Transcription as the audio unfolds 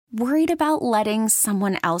Worried about letting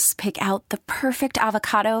someone else pick out the perfect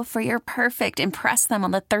avocado for your perfect impress them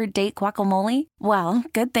on the third date guacamole? Well,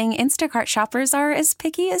 good thing Instacart shoppers are as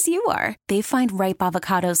picky as you are. They find ripe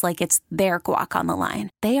avocados like it's their guac on the line.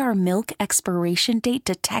 They are milk expiration date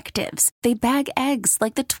detectives. They bag eggs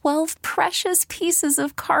like the 12 precious pieces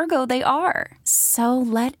of cargo they are. So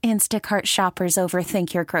let Instacart shoppers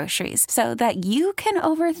overthink your groceries so that you can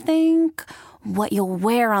overthink what you'll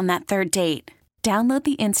wear on that third date. Download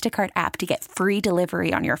the Instacart app to get free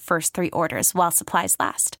delivery on your first 3 orders while supplies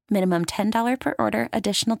last. Minimum $10 per order.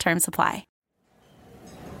 Additional terms apply.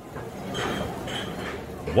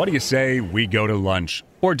 What do you say we go to lunch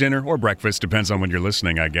or dinner or breakfast? Depends on when you're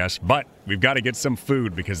listening, I guess. But we've got to get some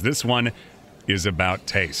food because this one is about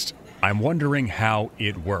taste. I'm wondering how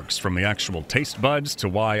it works, from the actual taste buds to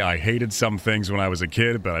why I hated some things when I was a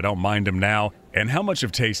kid, but I don't mind them now, and how much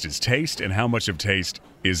of taste is taste and how much of taste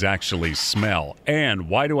is actually smell. And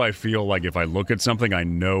why do I feel like if I look at something, I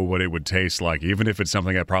know what it would taste like, even if it's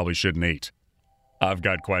something I probably shouldn't eat? I've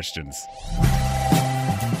got questions.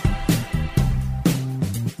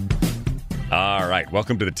 All right,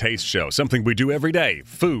 welcome to the Taste Show, something we do every day,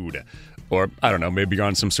 food. Or, I don't know, maybe you're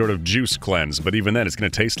on some sort of juice cleanse, but even then it's going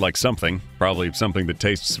to taste like something, probably something that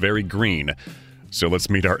tastes very green. So let's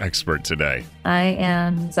meet our expert today. I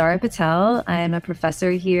am Zara Patel. I am a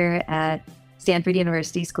professor here at Stanford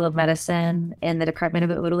University School of Medicine in the Department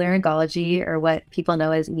of Otolaryngology, or what people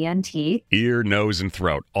know as ENT. Ear, nose, and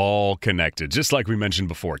throat, all connected. Just like we mentioned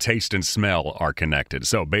before, taste and smell are connected.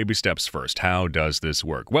 So baby steps first. How does this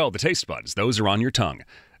work? Well, the taste buds, those are on your tongue.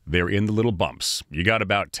 They're in the little bumps. You got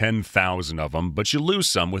about 10,000 of them, but you lose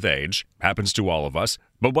some with age. Happens to all of us.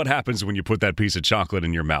 But what happens when you put that piece of chocolate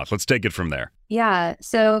in your mouth? Let's take it from there. Yeah.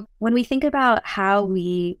 So when we think about how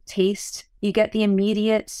we taste, you get the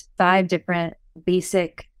immediate 5 different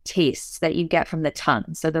basic tastes that you get from the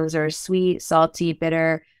tongue. So those are sweet, salty,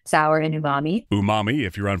 bitter, sour, and umami. Umami,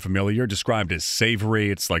 if you're unfamiliar, described as savory.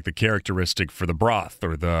 It's like the characteristic for the broth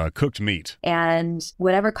or the cooked meat. And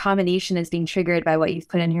whatever combination is being triggered by what you've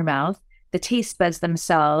put in your mouth, the taste buds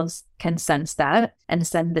themselves can sense that and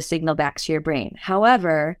send the signal back to your brain.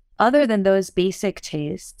 However, other than those basic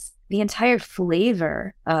tastes, the entire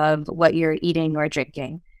flavor of what you're eating or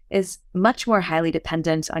drinking is much more highly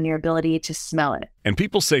dependent on your ability to smell it. And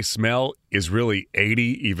people say smell is really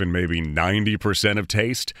 80, even maybe 90% of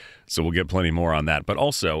taste. So we'll get plenty more on that. But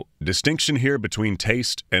also, distinction here between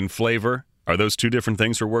taste and flavor. Are those 2 different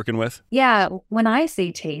things we're working with? Yeah, when I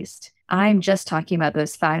say taste, I'm just talking about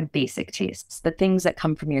those 5 basic tastes, the things that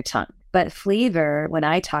come from your tongue. But flavor, when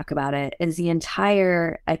I talk about it, is the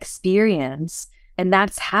entire experience. And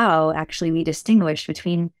that's how actually we distinguish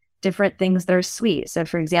between different things that are sweet. So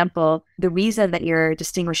for example, the reason that you're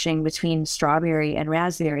distinguishing between strawberry and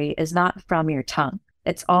raspberry is not from your tongue.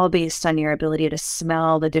 It's all based on your ability to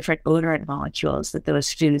smell the different odorant molecules that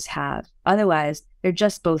those foods have. Otherwise, they're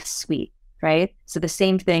just both sweet, right? So the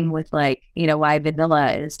same thing with why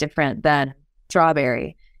vanilla is different than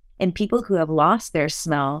strawberry. And people who have lost their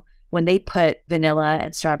smell, when they put vanilla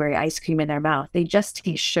and strawberry ice cream in their mouth, they just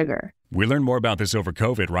taste sugar. We learned more about this over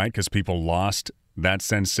COVID, right? Because people lost that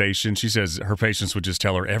sensation. She says her patients would just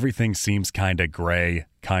tell her everything seems kind of gray,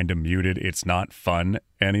 kind of muted. It's not fun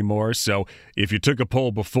anymore. So if you took a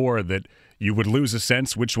poll before that you would lose a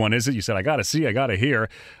sense, which one is it? You said, I got to see, I got to hear.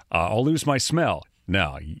 I'll lose my smell.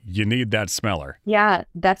 No, you need that smeller. Yeah,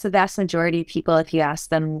 that's the vast majority of people. If you ask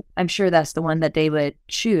them, I'm sure that's the one that they would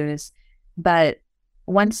choose. But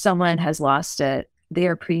once someone has lost it, they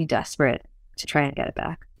are pretty desperate to try and get it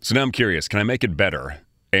back. So now I'm curious, can I make it better?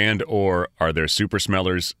 And or are there super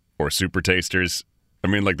smellers or super tasters? I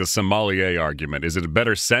mean, like the sommelier argument. Is it a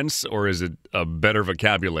better sense or is it a better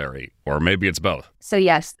vocabulary? Or maybe it's both. So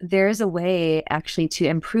yes, there's a way actually to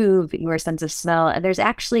improve your sense of smell. And there's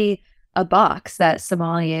actually a box that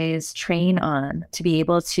sommeliers train on to be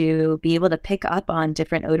able to pick up on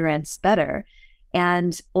different odorants better.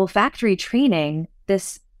 And olfactory training,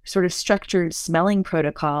 this sort of structured smelling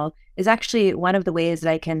protocol, is actually one of the ways that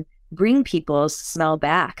I can bring people's smell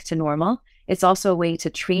back to normal. It's also a way to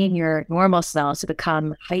train your normal smell to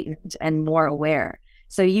become heightened and more aware.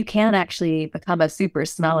 So you can actually become a super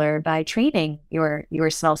smeller by training your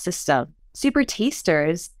smell system. Super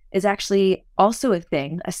tasters is actually also a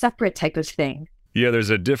thing, a separate type of thing. Yeah, there's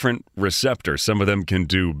a different receptor. Some of them can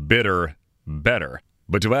do bitter better.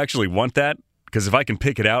 But do I actually want that? Because if I can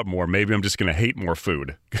pick it out more, maybe I'm just going to hate more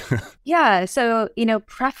food. Yeah. So,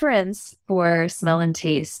 preference for smell and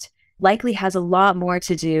taste likely has a lot more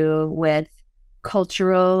to do with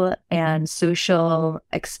cultural and social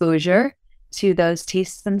exposure to those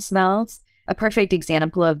tastes and smells. A perfect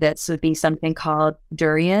example of this would be something called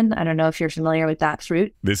durian. I don't know if you're familiar with that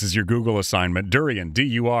fruit. This is your Google assignment. Durian,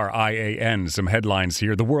 D-U-R-I-A-N. Some headlines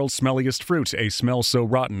here. The world's smelliest fruit. A smell so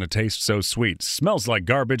rotten, a taste so sweet. Smells like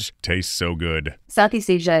garbage, tastes so good. Southeast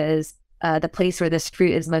Asia is the place where this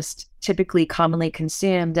fruit is most typically commonly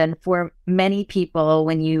consumed. And for many people,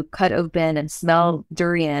 when you cut open and smell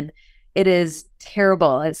durian, it is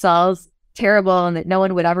terrible. It smells terrible and that no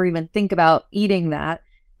one would ever even think about eating that.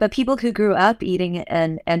 But people who grew up eating it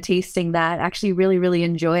and tasting that actually really, really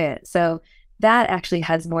enjoy it. So that actually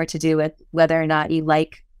has more to do with whether or not you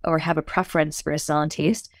like or have a preference for a smell and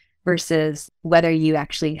taste versus whether you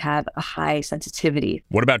actually have a high sensitivity.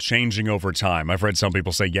 What about changing over time? I've read some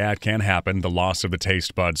people say, yeah, it can happen. The loss of the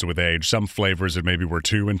taste buds with age. Some flavors that maybe were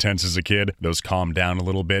too intense as a kid, those calm down a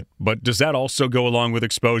little bit. But does that also go along with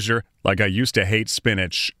exposure? Like I used to hate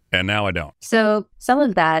spinach and now I don't. So some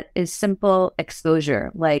of that is simple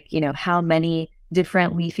exposure, like, how many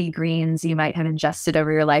different leafy greens you might have ingested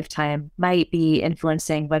over your lifetime might be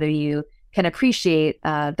influencing whether you can appreciate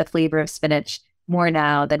the flavor of spinach more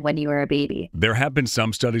now than when you were a baby. There have been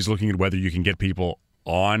some studies looking at whether you can get people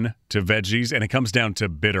on to veggies, and it comes down to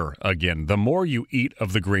bitter again. The more you eat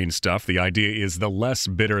of the green stuff, the idea is the less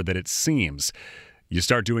bitter that it seems. You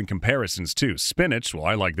start doing comparisons too. Spinach, well,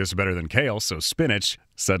 I like this better than kale, so spinach,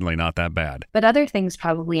 suddenly not that bad. But other things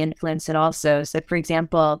probably influence it also. So for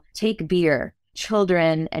example, take beer.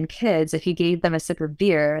 Children and kids, if you gave them a sip of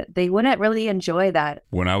beer, they wouldn't really enjoy that.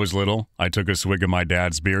 When I was little, I took a swig of my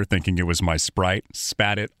dad's beer thinking it was my Sprite,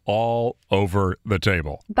 spat it all over the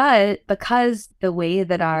table. But because the way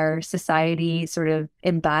that our society sort of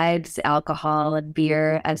imbibes alcohol and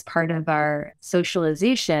beer as part of our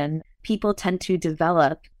socialization, people tend to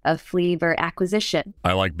develop a flavor acquisition.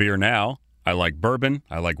 I like beer now. I like bourbon.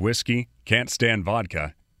 I like whiskey. Can't stand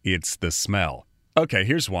vodka. It's the smell. Okay,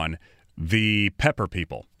 here's one. The pepper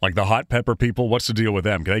people, like the hot pepper people, what's the deal with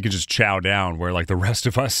them? They can just chow down where like the rest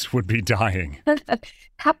of us would be dying.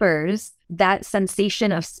 Peppers, that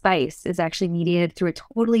sensation of spice is actually mediated through a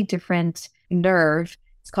totally different nerve.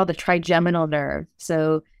 It's called the trigeminal nerve.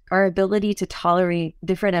 So our ability to tolerate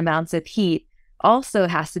different amounts of heat also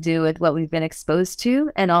has to do with what we've been exposed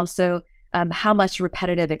to and also how much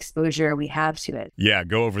repetitive exposure we have to it. Yeah,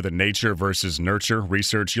 go over the nature versus nurture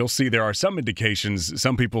research. You'll see there are some indications.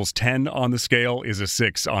 Some people's 10 on the scale is a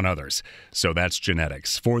 6 on others. So that's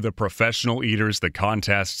genetics. For the professional eaters, the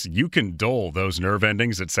contests, you can dull those nerve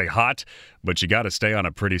endings that say hot, but you got to stay on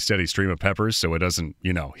a pretty steady stream of peppers so it doesn't,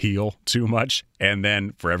 heal too much. And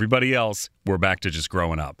then for everybody else, we're back to just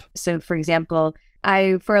growing up. So for example,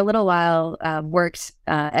 I, for a little while, worked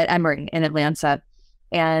at Emory in Atlanta.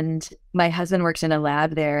 And my husband works in a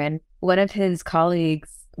lab there. And one of his colleagues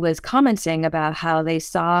was commenting about how they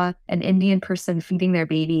saw an Indian person feeding their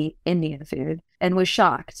baby Indian food and was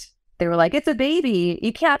shocked. They were like, it's a baby.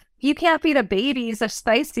 You can't feed a baby such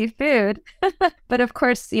spicy food. But of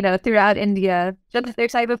course, throughout India, that's their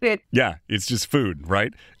type of food. Yeah, it's just food,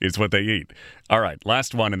 right? It's what they eat. All right,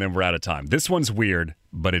 last one, and then we're out of time. This one's weird,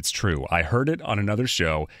 but it's true. I heard it on another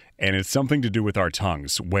show, and it's something to do with our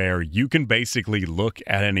tongues, where you can basically look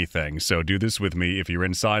at anything. So do this with me. If you're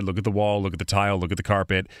inside, look at the wall, look at the tile, look at the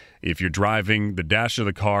carpet. If you're driving, the dash of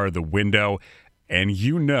the car, the window, and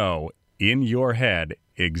in your head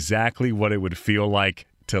exactly what it would feel like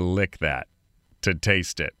to lick that, to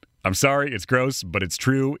taste it. I'm sorry, it's gross, but it's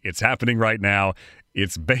true. It's happening right now.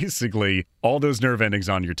 It's basically all those nerve endings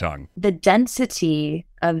on your tongue. The density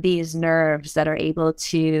of these nerves that are able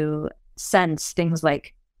to sense things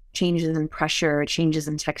like changes in pressure, changes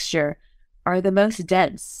in texture, are the most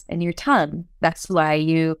dense in your tongue. That's why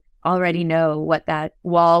you already know what that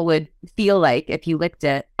wall would feel like if you licked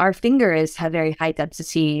it. Our fingers have very high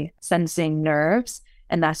density sensing nerves,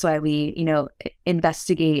 and that's why we,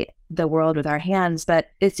 investigate the world with our hands, but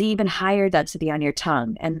it's even higher density on your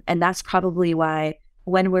tongue. And that's probably why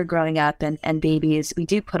when we're growing up and babies, we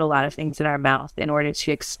do put a lot of things in our mouth in order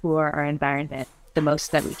to explore our environment the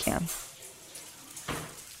most that we can.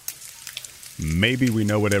 Maybe we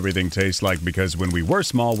know what everything tastes like because when we were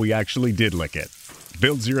small, we actually did lick it.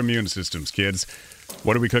 Builds your immune systems, kids.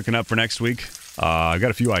 What are we cooking up for next week? I've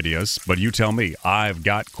got a few ideas, but you tell me. I've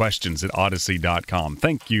got questions at Odyssey.com.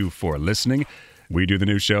 Thank you for listening. We do the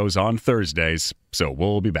new shows on Thursdays, so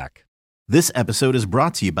we'll be back. This episode is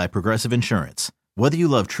brought to you by Progressive Insurance. Whether you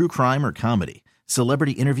love true crime or comedy,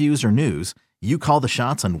 celebrity interviews or news, you call the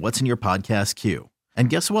shots on what's in your podcast queue. And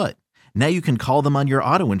guess what? Now you can call them on your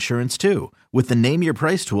auto insurance too with the Name Your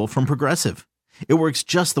Price tool from Progressive. It works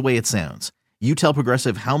just the way it sounds. You tell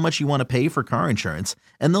Progressive how much you want to pay for car insurance,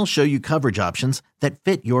 and they'll show you coverage options that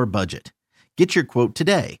fit your budget. Get your quote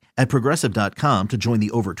today at Progressive.com to join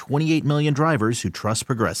the over 28 million drivers who trust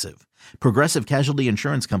Progressive. Progressive Casualty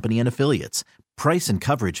Insurance Company and Affiliates. Price and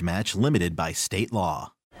coverage match limited by state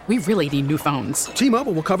law. We really need new phones.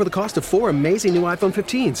 T-Mobile will cover the cost of 4 amazing new iPhone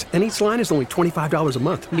 15s, and each line is only $25 a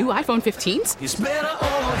month. New iPhone 15s? It's better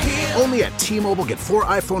over here. Only at T-Mobile, get 4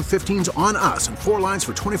 iPhone 15s on us and 4 lines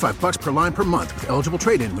for $25 per line per month with eligible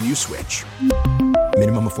trade-in when you switch.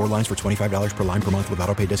 Minimum of 4 lines for $25 per line per month with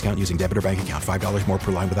autopay discount using debit or bank account. $5 more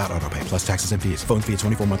per line without autopay, plus taxes and fees. Phone fee at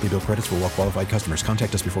 24 monthly bill credits for well-qualified customers.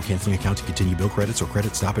 Contact us before canceling account to continue bill credits or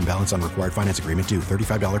credit stop and balance on required finance agreement due.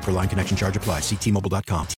 $35 per line connection charge applies. See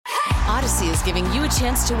T-Mobile.com. Odyssey is giving you a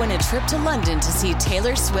chance to win a trip to London to see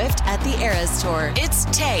Taylor Swift at the Eras Tour. It's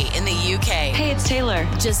Tay in the UK. Hey, it's Taylor.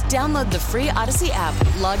 Just download the free Odyssey app,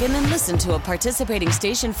 log in and listen to a participating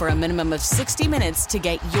station for a minimum of 60 minutes to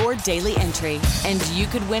get your daily entry. And you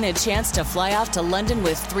could win a chance to fly off to London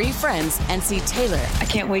with 3 friends and see Taylor. I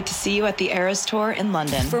can't wait to see you at the Eras Tour in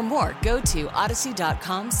London. For more, go to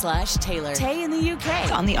odyssey.com/Taylor. Tay in the UK.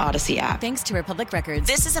 It's on the Odyssey app. Thanks to Republic Records.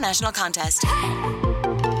 This is a national contest.